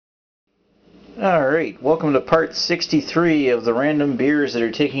Alright, welcome to part 63 of the random beers that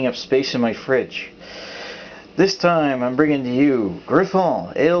are taking up space in my fridge. This time I'm bringing to you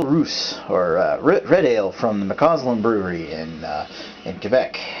Griffon Ale Rousse, or Red Ale from the McAuslan brewery in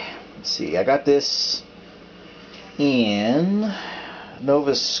Quebec. Let's see, I got this in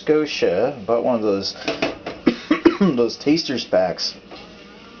Nova Scotia. Bought one of those those tasters packs.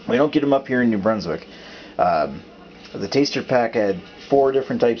 We don't get them up here in New Brunswick. The taster pack had 4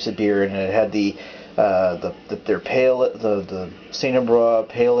 different types of beer, and it had their pale, the St-Ambroise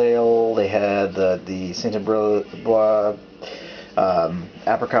pale ale. They had the St-Ambroise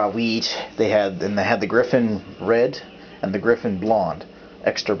apricot wheat. They had the Griffon red and the Griffon blonde,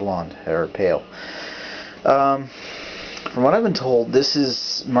 extra blonde or pale. From what I've been told, this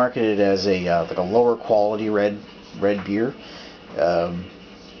is marketed as a like a lower quality red beer,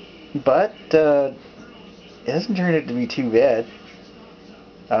 but it hasn't turned out to be too bad.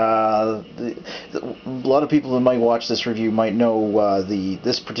 A lot of people that might watch this review might know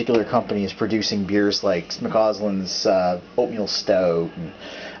this particular company is producing beers like McAuslan's oatmeal stout, and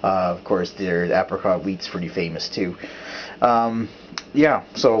of course their apricot wheat's pretty famous too. Yeah,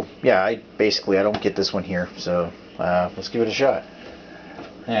 so yeah, I don't get this one here, so let's give it a shot.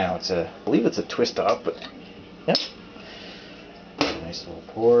 Now I believe it's a twist top, but yep. Nice little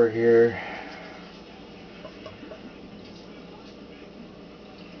pour here.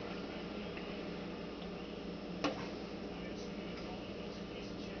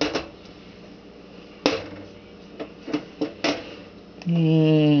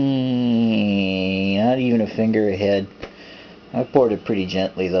 Not even a finger ahead. I poured it pretty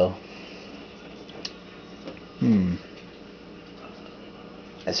gently though.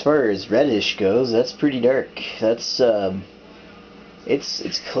 As far as reddish goes, that's pretty dark. That's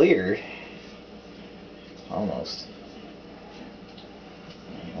it's clear. Almost.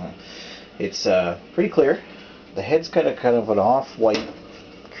 It's pretty clear. The head's kind of an off-white,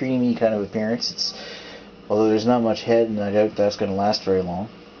 creamy kind of appearance. Although there's not much head, and I doubt that's going to last very long.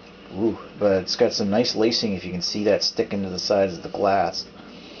 Ooh, but it's got some nice lacing, if you can see that sticking to the sides of the glass.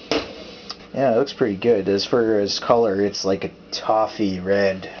 Yeah, it looks pretty good. As far as color, it's like a toffee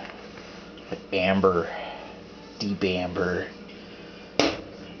red, like amber, deep amber.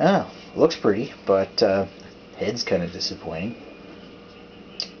 Oh, looks pretty, but head's kind of disappointing.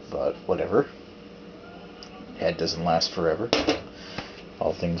 But whatever. Head doesn't last forever.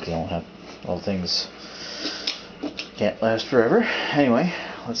 All things can't last forever. Anyway,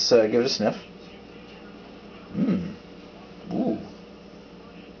 let's give it a sniff. Ooh.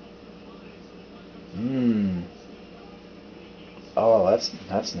 Oh,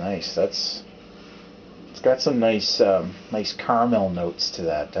 that's nice. It's got some nice caramel notes to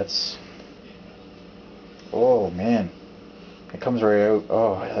that. Oh man, it comes right out.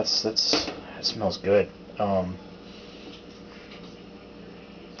 Oh, that smells good.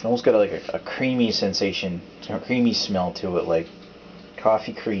 Almost got like a creamy sensation, a creamy smell to it, like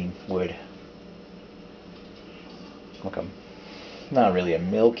coffee cream would. Like not really a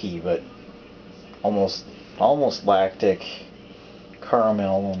milky, but almost lactic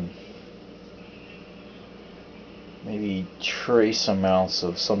caramel, and maybe trace amounts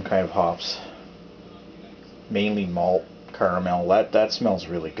of some kind of hops, mainly malt caramel. That smells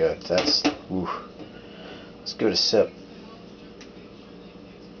really good. Ooh. Let's give it a sip.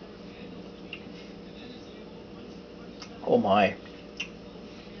 Oh my.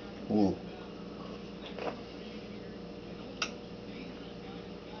 Ooh.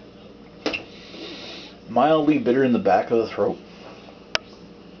 Mildly bitter in the back of the throat.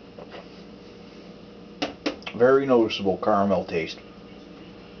 Very noticeable caramel taste.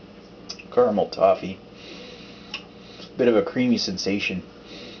 Caramel toffee. Bit of a creamy sensation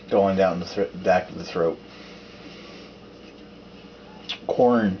going down the back of the throat.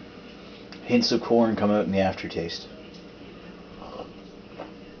 Corn. Hints of corn come out in the aftertaste.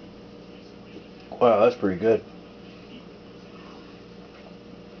 Wow, that's pretty good.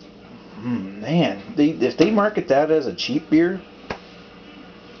 Man, if they market that as a cheap beer,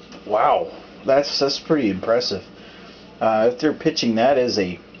 wow, that's pretty impressive. If they're pitching that as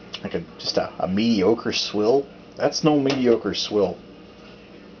just a mediocre swill, that's no mediocre swill.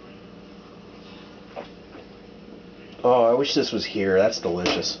 Oh, I wish this was here. That's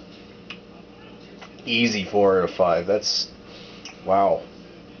delicious. Easy 4 out of 5. That's wow.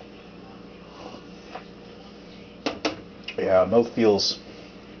 Yeah, mouthfeels.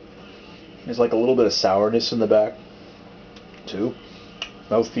 There's like a little bit of sourness in the back, too.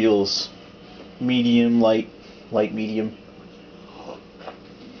 Mouthfeels medium, light medium.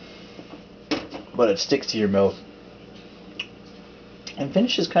 But it sticks to your mouth. And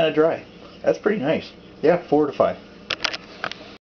finish is kind of dry. That's pretty nice. Yeah, 4 to 5.